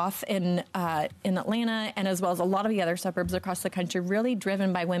swath in Atlanta, and as well as a lot of the other suburbs across the country, really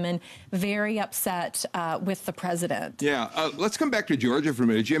driven by women, very upset with the president. Yeah, let's come back to Georgia for a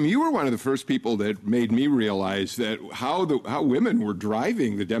minute. Jim, you were one of the first people that made me realize that how women were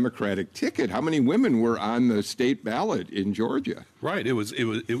driving the Democratic ticket. How many women were on the state ballot in Georgia? Right. It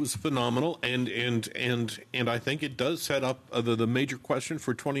was phenomenal, and I think it does set up the major question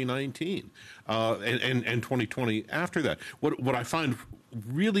for 2019 and 2020 after that. What I find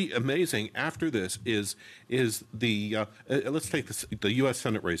really amazing after this is the let's take the U.S.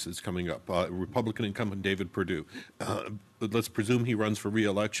 Senate races coming up. Republican incumbent David Perdue. Let's presume he runs for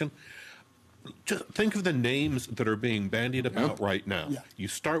re-election. Just think of the names that are being bandied about right now. Yeah. You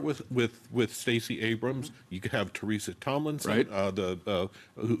start with Stacey Abrams. You could have Teresa Tomlinson, right.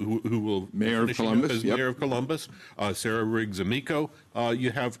 Who will Mayor of Columbus, as Mayor of Columbus. Sarah Riggs Amico.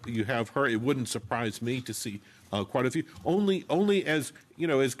 You have her. It wouldn't surprise me to see quite a few. Only as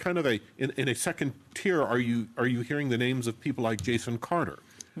as kind of in a second tier are you hearing the names of people like Jason Carter,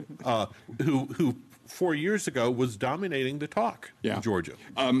 who 4 years ago was dominating the talk in Georgia.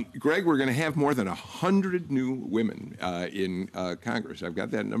 Greg, we're going to have more than 100 new women in Congress. I've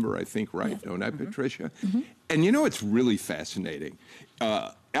got that number, I think, right, don't I, Patricia? Mm-hmm. And it's really fascinating.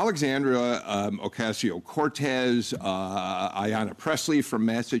 Alexandria Ocasio-Cortez, Ayanna Pressley from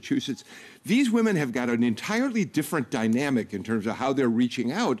Massachusetts, these women have got an entirely different dynamic in terms of how they're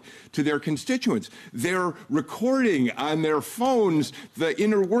reaching out to their constituents. They're recording on their phones the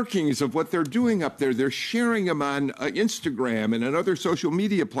inner workings of what they're doing up there. They're sharing them on Instagram and on other social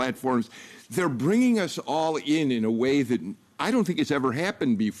media platforms. They're bringing us all in a way that I don't think it's ever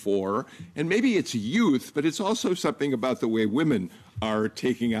happened before. And maybe it's youth, but it's also something about the way women are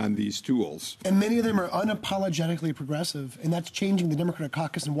taking on these tools. And many of them are unapologetically progressive, and that's changing the Democratic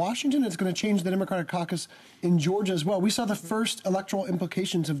caucus in Washington. It's going to change the Democratic caucus in Georgia as well. We saw the first electoral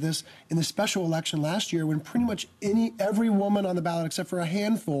implications of this in the special election last year when pretty much every woman on the ballot, except for a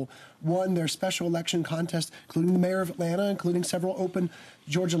handful, won their special election contest, including the mayor of Atlanta, including several open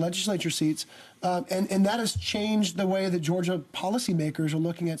Georgia legislature seats. And that has changed the way that Georgia policymakers are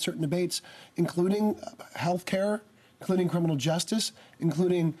looking at certain debates, including health care, including criminal justice,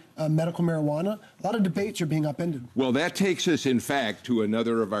 including medical marijuana. A lot of debates are being upended. Well, that takes us, in fact, to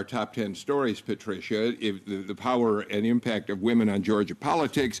another of our top 10 stories, Patricia, the power and impact of women on Georgia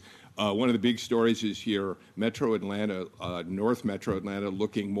politics. One of the big stories is here, Metro Atlanta, North Metro Atlanta,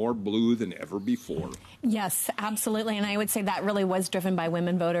 looking more blue than ever before. Yes, absolutely. And I would say that really was driven by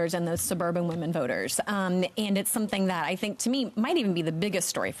women voters and those suburban women voters. And it's something that I think, to me, might even be the biggest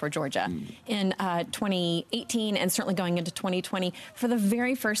story for Georgia in 2018 and certainly going into 2020. For the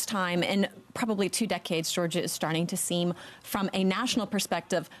very first time in probably 2 decades, Georgia is starting to seem, from a national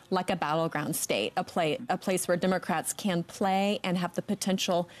perspective, like a battleground state, a place where Democrats can play and have the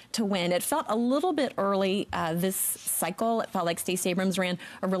potential to win. It felt a little bit early this cycle. It felt like Stacey Abrams ran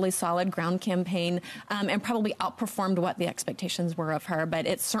a really solid ground campaign and probably outperformed what the expectations were of her. But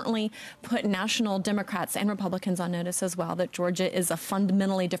it certainly put national Democrats and Republicans on notice as well that Georgia is a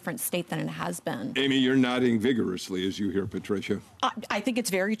fundamentally different state than it has been. Amy, you're nodding vigorously as you hear Patricia. I think it's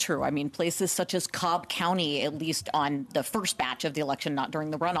very true. I mean, places such as Cobb County, at least on the first batch of the election, not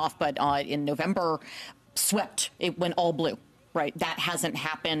during the runoff, but in November, swept. It went all blue. Right. That hasn't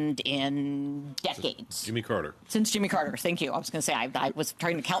happened in decades. Jimmy Carter. Since Jimmy Carter. Thank you. I was going to say, I was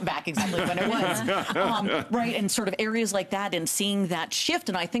trying to count back exactly when it was. Right. And sort of areas like that and seeing that shift.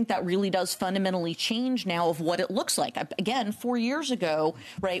 And I think that really does fundamentally change now of what it looks like. Again, 4 years ago,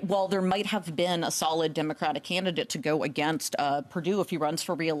 right, while there might have been a solid Democratic candidate to go against Perdue if he runs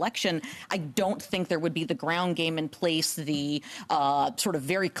for re-election, I don't think there would be the ground game in place, the sort of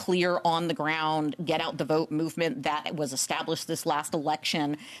very clear on the ground, get out the vote movement that was established just this last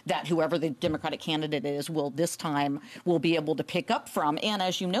election that whoever the Democratic candidate is will be able to pick up from. And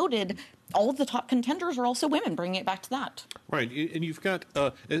as you noted, all of the top contenders are also women, bringing it back to that. Right, and you've got,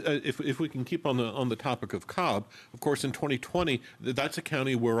 if we can keep on the topic of Cobb, of course, in 2020, that's a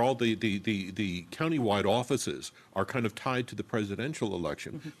county where all the countywide offices are kind of tied to the presidential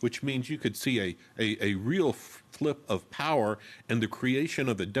election, which means you could see a real flip of power and the creation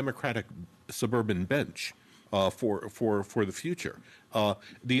of a Democratic suburban bench for the future.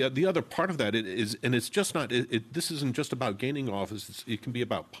 The other part of that is, and it's just not, this isn't just about gaining office, it can be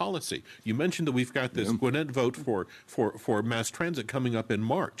about policy. You mentioned that we've got this Gwinnett vote for mass transit coming up in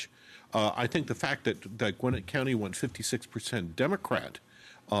March. I think the fact that Gwinnett County went 56% Democrat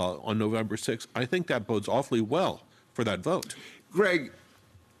on November 6th, I think that bodes awfully well for that vote. Greg,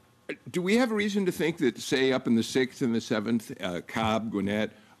 do we have a reason to think that, say, up in the 6th and the 7th, Cobb,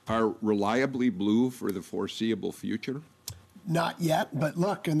 Gwinnett, are reliably blue for the foreseeable future? Not yet, but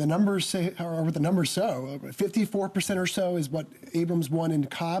look, and the numbers say, or what the numbers show, 54% or so is what Abrams won in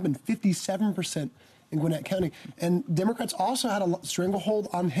Cobb, and 57% in Gwinnett County. And Democrats also had a stranglehold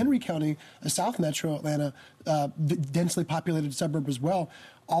on Henry County, a South Metro Atlanta, densely populated suburb as well.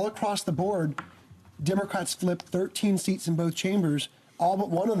 All across the board, Democrats flipped 13 seats in both chambers. All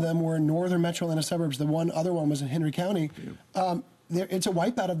but one of them were in northern Metro Atlanta suburbs. The other one was in Henry County. It's a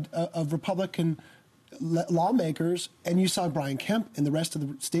wipeout of Republican lawmakers, and you saw Brian Kemp and the rest of the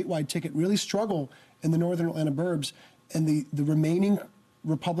statewide ticket really struggle in the northern Atlanta burbs, and the remaining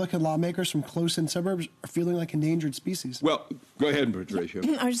Republican lawmakers from close-in suburbs are feeling like endangered species. Well, go ahead, Patricia.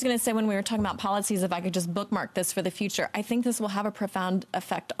 I was just going to say, when we were talking about policies, if I could just bookmark this for the future, I think this will have a profound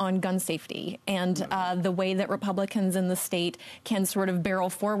effect on gun safety and the way that Republicans in the state can sort of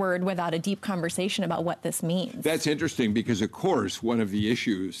barrel forward without a deep conversation about what this means. That's interesting because, of course, one of the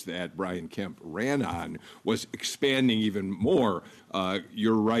issues that Brian Kemp ran on was expanding even more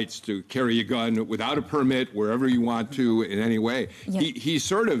your rights to carry a gun without a permit, wherever you want to, in any way. Yeah. He's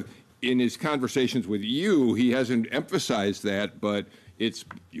sort of, in his conversations with you, he hasn't emphasized that, but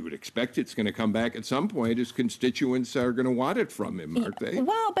you would expect it's going to come back at some point. His constituents are going to want it from him, aren't they?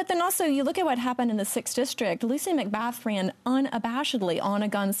 Well, but then also you look at what happened in the 6th District. Lucy McBath ran unabashedly on a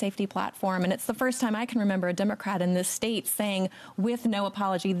gun safety platform, and it's the first time I can remember a Democrat in this state saying, with no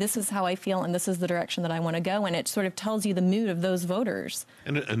apology, this is how I feel and this is the direction that I want to go, and it sort of tells you the mood of those voters.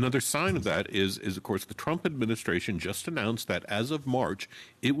 And another sign of that is of course, the Trump administration just announced that as of March,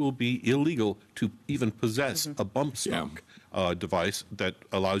 it will be illegal to even possess a bump stock device that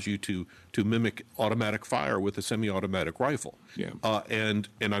allows you to mimic automatic fire with a semi-automatic rifle. Yeah. And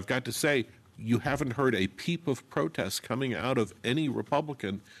I've got to say, you haven't heard a peep of protest coming out of any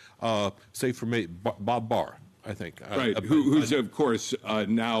Republican, save for Bob Barr, I think. Right, who's, of course,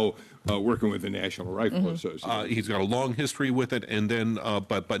 now working with the National Rifle Association. He's got a long history with it, and then,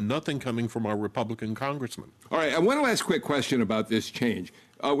 but nothing coming from our Republican congressman. All right, and one last quick question about this change.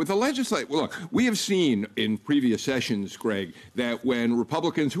 With the legislature, look, we have seen in previous sessions, Greg, that when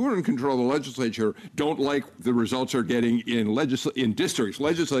Republicans who are in control of the legislature don't like the results they're getting in legislative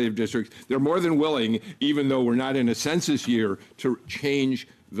districts, they're more than willing, even though we're not in a census year, to change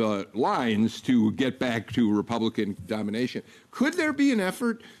the lines to get back to Republican domination. Could there be an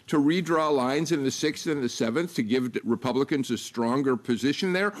effort to redraw lines in the 6th and the 7th to give Republicans a stronger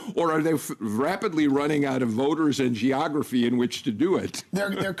position there? Or are they rapidly running out of voters and geography in which to do it?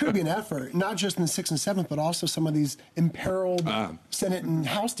 There could be an effort, not just in the 6th and 7th, but also some of these imperiled Senate and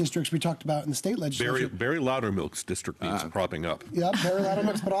House districts we talked about in the state legislature. Barry Loudermilk's district needs propping up. Yeah, Barry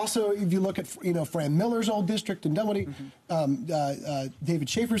Loudermilk's, but also if you look at Fran Miller's old district in Dunwoody, David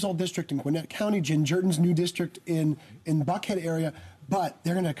Schaefer's old district in Gwinnett County, Jen Jordan's new district in Buckhead area, but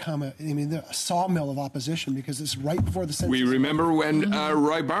they're going to come, they're a sawmill of opposition because it's right before the census. We remember when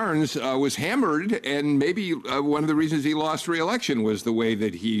Roy Barnes was hammered, and maybe one of the reasons he lost re-election was the way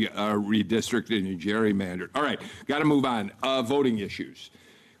that he redistricted and gerrymandered. All right, got to move on. Voting issues.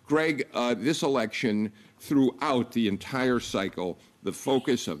 Greg, this election, throughout the entire cycle, the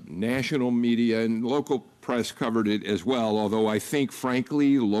focus of national media and local press covered it as well, although I think,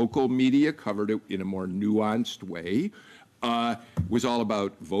 frankly, local media covered it in a more nuanced way. Was all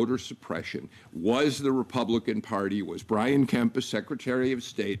about voter suppression. Was the Republican Party, was Brian Kemp, as Secretary of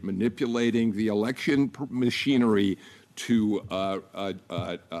State, manipulating the election machinery to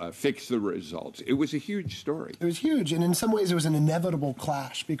fix the results. It was a huge story. It was huge, and in some ways it was an inevitable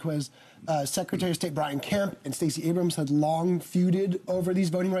clash because Secretary of State Brian Kemp and Stacey Abrams had long feuded over these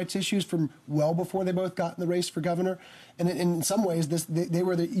voting rights issues from well before they both got in the race for governor. And in some ways, they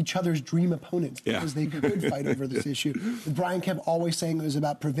were each other's dream opponents because they could fight over this issue. With Brian Kemp always saying it was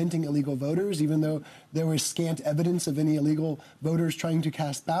about preventing illegal voters, even though there was scant evidence of any illegal voters trying to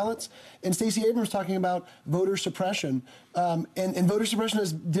cast ballots. And Stacey Abrams talking about voter suppression. And voter suppression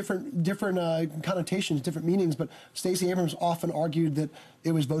has different connotations, different meanings. But Stacey Abrams often argued that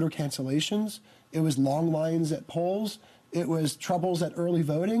it was voter cancellations, it was long lines at polls, it was troubles at early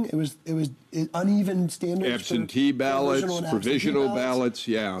voting. It was uneven standards. Absentee ballots, provisional ballots,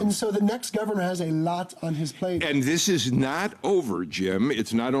 yeah. And so the next governor has a lot on his plate. And this is not over, Jim.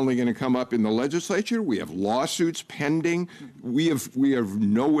 It's not only going to come up in the legislature. We have lawsuits pending. We are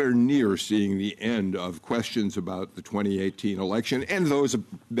nowhere near seeing the end of questions about the 2018 election and those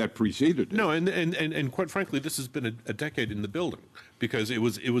that preceded it. No, and quite frankly, this has been a decade in the building. Because it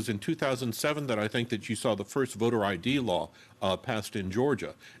was in 2007 that I think that you saw the first voter ID law passed in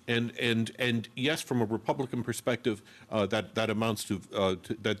Georgia, and yes, from a Republican perspective, that amounts to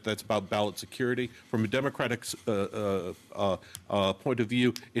that's about ballot security. From a Democratic point of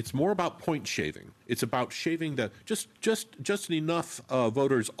view, it's more about point shaving. It's about shaving just enough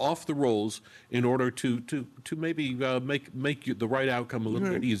voters off the rolls in order to maybe make the right outcome a little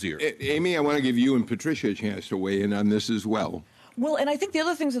bit easier. Amy, I want to give you and Patricia a chance to weigh in on this as well. Well, and I think the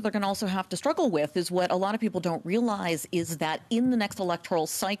other things that they're going to also have to struggle with is what a lot of people don't realize is that in the next electoral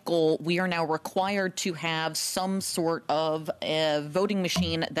cycle, we are now required to have some sort of a voting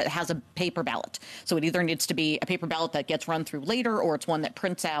machine that has a paper ballot. So it either needs to be a paper ballot that gets run through later, or it's one that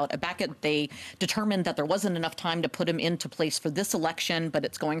prints out a bucket. They determined that there wasn't enough time to put them into place for this election, but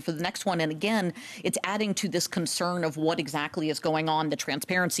it's going for the next one. And again, it's adding to this concern of what exactly is going on, the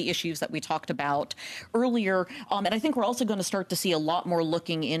transparency issues that we talked about earlier. And I think we're also going to start to see a lot more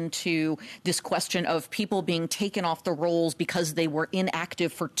looking into this question of people being taken off the rolls because they were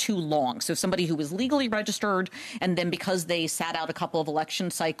inactive for too long. So somebody who was legally registered, and then because they sat out a couple of election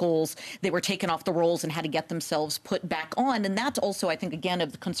cycles, they were taken off the rolls and had to get themselves put back on. And that's also, I think, again,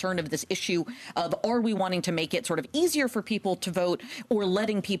 of the concern of this issue of, are we wanting to make it sort of easier for people to vote, or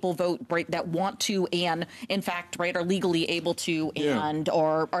letting people vote, right, that want to and, in fact, right, are legally able to and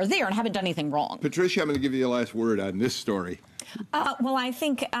are there and haven't done anything wrong. Patricia, I'm going to give you the last word on this story. Well, I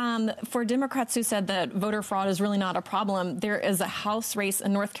think for Democrats who said that voter fraud is really not a problem, there is a House race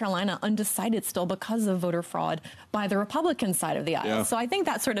in North Carolina undecided still because of voter fraud by the Republican side of the aisle. Yeah. So I think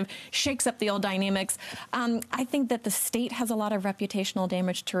that sort of shakes up the old dynamics. I think that the state has a lot of reputational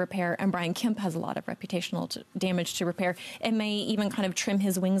damage to repair, and Brian Kemp has a lot of reputational damage to repair. It may even kind of trim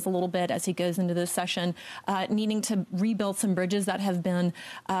his wings a little bit as he goes into this session, needing to rebuild some bridges that have been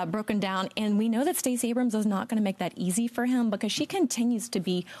broken down. And we know that Stacey Abrams is not going to make that easy for him, because she continues to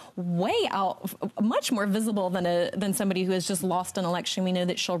be way out, much more visible than somebody who has just lost an election. We know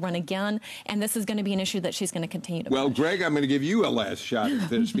that she'll run again, and this is going to be an issue that she's going to continue to push. Well, Greg, I'm going to give you a last shot at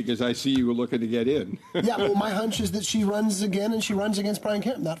this because I see you were looking to get in. Yeah, well, my hunch is that she runs again, and she runs against Brian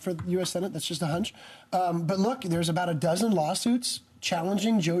Kemp, not for the U.S. Senate. That's just a hunch. But look, there's about a dozen lawsuits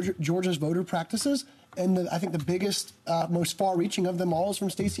challenging Georgia's voter practices. And I think the biggest, most far-reaching of them all is from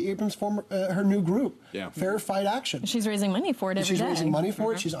Stacey Abrams' her new group, Fair Fight Action. She's raising money for it every day. She's raising money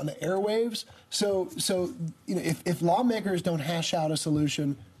for it. She's on the airwaves. So you know, if lawmakers don't hash out a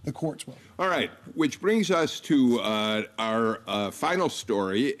solution, the courts will. All right, which brings us to our final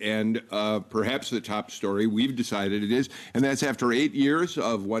story, and perhaps the top story we've decided it is, and that's after 8 years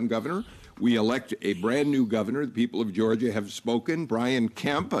of one governor, we elect a brand new governor. The people of Georgia have spoken. Brian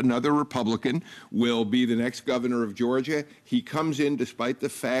Kemp, another Republican, will be the next governor of Georgia. He comes in despite the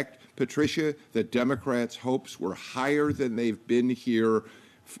fact, Patricia, that Democrats' hopes were higher than they've been here.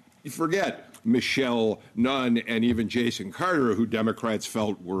 Forget Michelle Nunn and even Jason Carter, who Democrats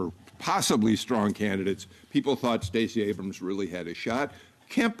felt were possibly strong candidates. People thought Stacey Abrams really had a shot.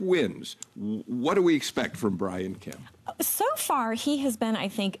 Kemp wins. What do we expect from Brian Kemp? So far, he has been, I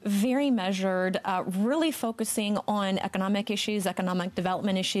think, very measured, really focusing on economic issues, economic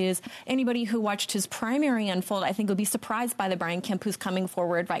development issues. Anybody who watched his primary unfold, I think, would be surprised by the Brian Kemp who's coming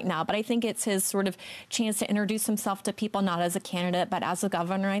forward right now. But I think it's his sort of chance to introduce himself to people, not as a candidate, but as a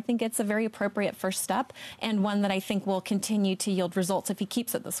governor. I think it's a very appropriate first step, and one that I think will continue to yield results if he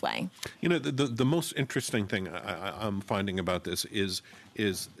keeps it this way. You know, the most interesting thing I'm finding about this is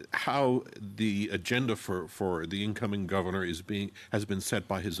how the agenda for the incoming Republican governor has been set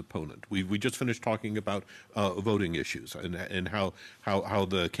by his opponent. We just finished talking about voting issues and how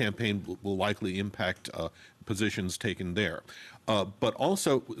the campaign will likely impact positions taken there. But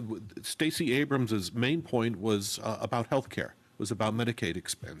also, Stacey Abrams' main point was about health care, was about Medicaid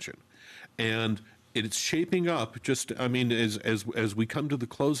expansion. And it's shaping up as we come to the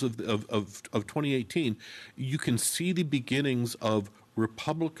close of 2018, you can see the beginnings of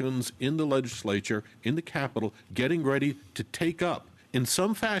Republicans in the legislature, in the Capitol, getting ready to take up, in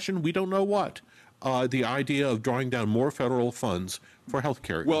some fashion, we don't know what, the idea of drawing down more federal funds for health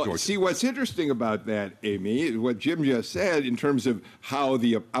care. Well, see, what's interesting about that, Amy, is what Jim just said in terms of how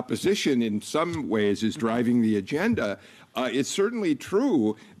the opposition in some ways is driving the agenda. It's certainly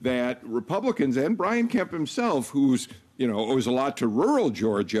true that Republicans and Brian Kemp himself, who's, owes a lot to rural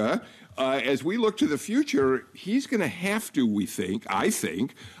Georgia, as we look to the future, he's going to have to, I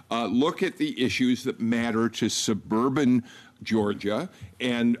think, look at the issues that matter to suburban Georgia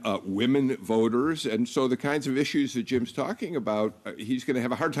and women voters. And so the kinds of issues that Jim's talking about, he's going to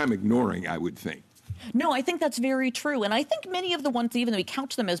have a hard time ignoring, I would think. No, I think that's very true. And I think many of the ones, even though we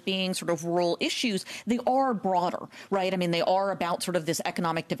couch them as being sort of rural issues, they are broader, right? I mean, they are about sort of this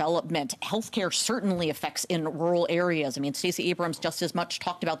economic development. Healthcare certainly affects in rural areas. I mean, Stacey Abrams just as much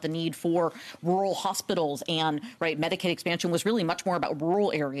talked about the need for rural hospitals, and Medicaid expansion was really much more about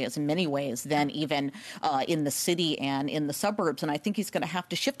rural areas in many ways than even in the city and in the suburbs. And I think he's going to have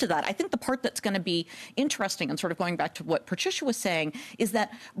to shift to that. I think the part that's going to be interesting, and sort of going back to what Patricia was saying, is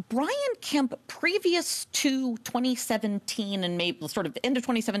that Brian Kemp previous to 2017 and maybe sort of the end of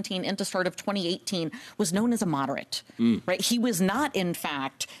 2017 into start of 2018 was known as a moderate, right? He was not, in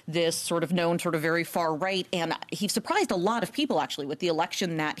fact, this sort of known sort of very far right. And he surprised a lot of people, actually, with the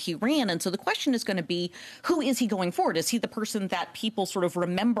election that he ran. And so the question is going to be, who is he going forward? Is he the person that people sort of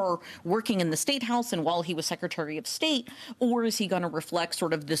remember working in the State House and while he was Secretary of State? Or is he going to reflect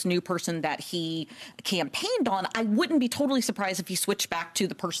sort of this new person that he campaigned on? I wouldn't be totally surprised if he switched back to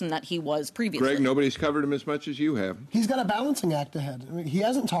the person that he was previously. Greg, nobody's covered him as much as you have. He's got a balancing act ahead. I mean, he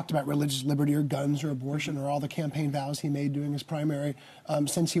hasn't talked about religious liberty or guns or abortion or all the campaign vows he made during his primary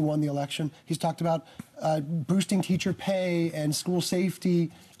since he won the election. He's talked about boosting teacher pay and school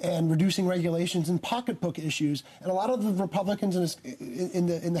safety and reducing regulations and pocketbook issues. And a lot of the Republicans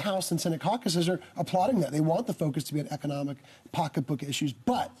in the House and Senate caucuses are applauding that. They want the focus to be on economic pocketbook issues.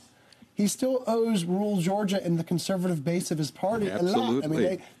 But he still owes rural Georgia and the conservative base of his party a lot. I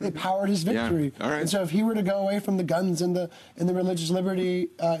mean, they powered his victory. Yeah. All right. And so if he were to go away from the guns and the religious liberty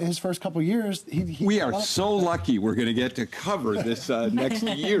in his first couple of years, we are so lucky we're going to get to cover this next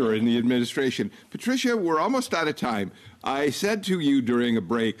year in the administration. Patricia, we're almost out of time. I said to you during a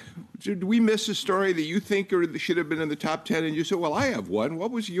break, did we miss a story that you think should have been in the top 10? And you said, well, I have one. What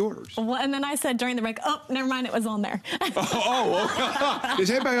was yours? Well, and then I said during the break, oh, never mind, it was on there.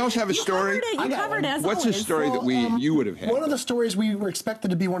 Does anybody else have a story? You covered it. What's a story that you would have had? One of the stories we were expected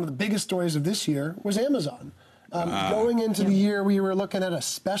to be one of the biggest stories of this year was Amazon. Going into the year, we were looking at a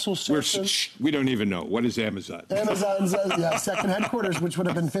special service. We don't even know. What is Amazon? Amazon's second headquarters, which would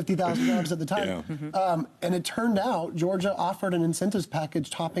have been 50,000 jobs at the time. Yeah. And it turned out Georgia offered an incentives package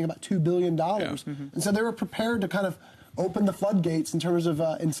topping about $2 billion. Yeah. And so they were prepared to kind of open the floodgates in terms of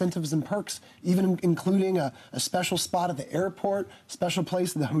incentives and perks, even including a special spot at the airport, special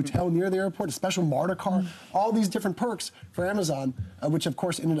place in the hotel near the airport, a special MARTA car, all these different perks for Amazon, which, of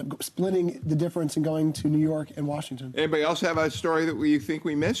course, ended up splitting the difference and going to New York and Washington. Anybody else have a story that we think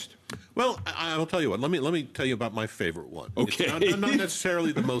we missed? Well, I'll tell you what. Let me tell you about my favorite one. Okay. It's not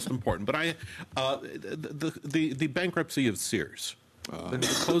necessarily the most important, but the bankruptcy of Sears,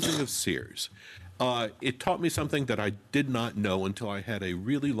 the closing of Sears. It taught me something that I did not know until I had a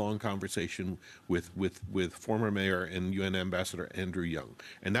really long conversation with former mayor and UN Ambassador Andrew Young,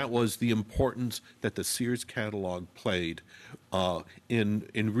 and that was the importance that the Sears catalog played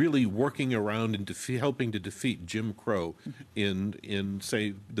in really working around and helping to defeat Jim Crow in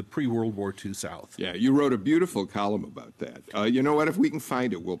say the pre-World War II South. Yeah, you wrote a beautiful column about that. You know what? If we can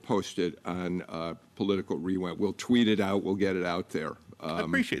find it, we'll post it on Political Rewind. We'll tweet it out. We'll get it out there. I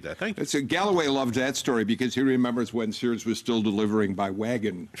appreciate that. Thank you. Galloway loved that story because he remembers when Sears was still delivering by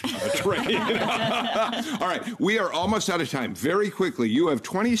wagon train. All right, we are almost out of time. Very quickly, you have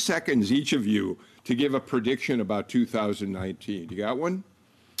 20 seconds, each of you, to give a prediction about 2019. You got one?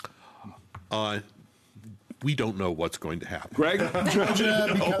 We don't know what's going to happen. Greg? Georgia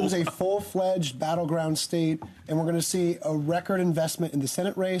becomes a full-fledged battleground state, and we're going to see a record investment in the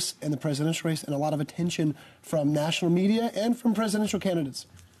Senate race and the presidential race and a lot of attention from national media and from presidential candidates.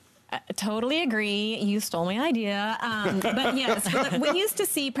 Totally agree. You stole my idea. But yes, we used to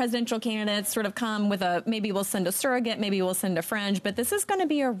see presidential candidates sort of come with maybe we'll send a surrogate, maybe we'll send a fringe, but this is going to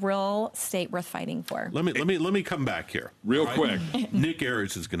be a real state worth fighting for. Let me come back here. Real quick. Nick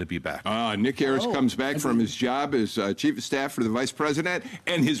Ayers is going to be back. Nick Ayers comes back from his job as chief of staff for the vice president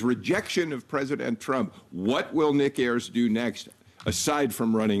and his rejection of President Trump. What will Nick Ayers do next, aside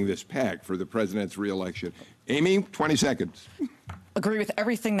from running this PAC for the president's reelection? Amy, 20 seconds. Agree with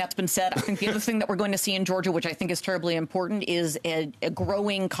everything that's been said. I think the other thing that we're going to see in Georgia, which I think is terribly important, is a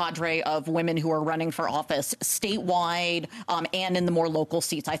growing cadre of women who are running for office statewide and in the more local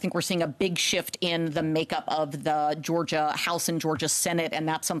seats. I think we're seeing a big shift in the makeup of the Georgia House and Georgia Senate, and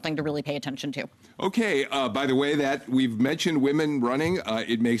that's something to really pay attention to. Okay. By the way, that we've mentioned women running.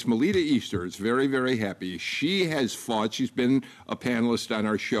 It makes Melita Easters very, very happy. She has fought. She's been a panelist on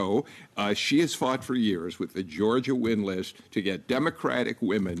our show. She has fought for years with the Georgia win list to get Democratic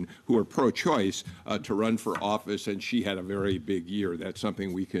women who are pro-choice to run for office, and she had a very big year. That's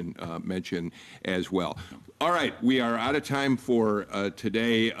something we can mention as well. All right, we are out of time for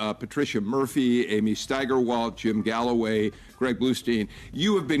today. Patricia Murphy, Amy Steigerwalt, Jim Galloway, Greg Bluestein,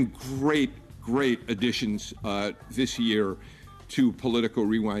 you have been great additions this year to Political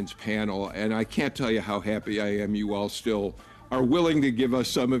Rewind's panel, and I can't tell you how happy I am you all still are willing to give us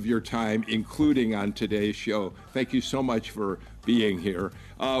some of your time, including on today's show. Thank you so much for being here.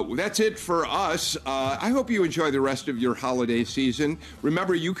 That's it for us. I hope you enjoy the rest of your holiday season.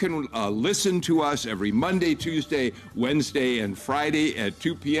 Remember, you can listen to us every Monday, Tuesday, Wednesday, and Friday at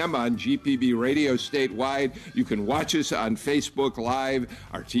 2 p.m. on GPB Radio statewide. You can watch us on Facebook Live.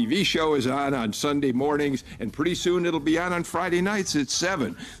 Our TV show is on Sunday mornings, and pretty soon it'll be on Friday nights at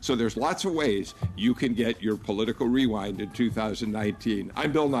 7. So there's lots of ways you can get your Political Rewind in 2019.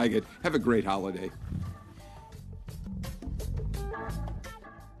 I'm Bill Nigut. Have a great holiday.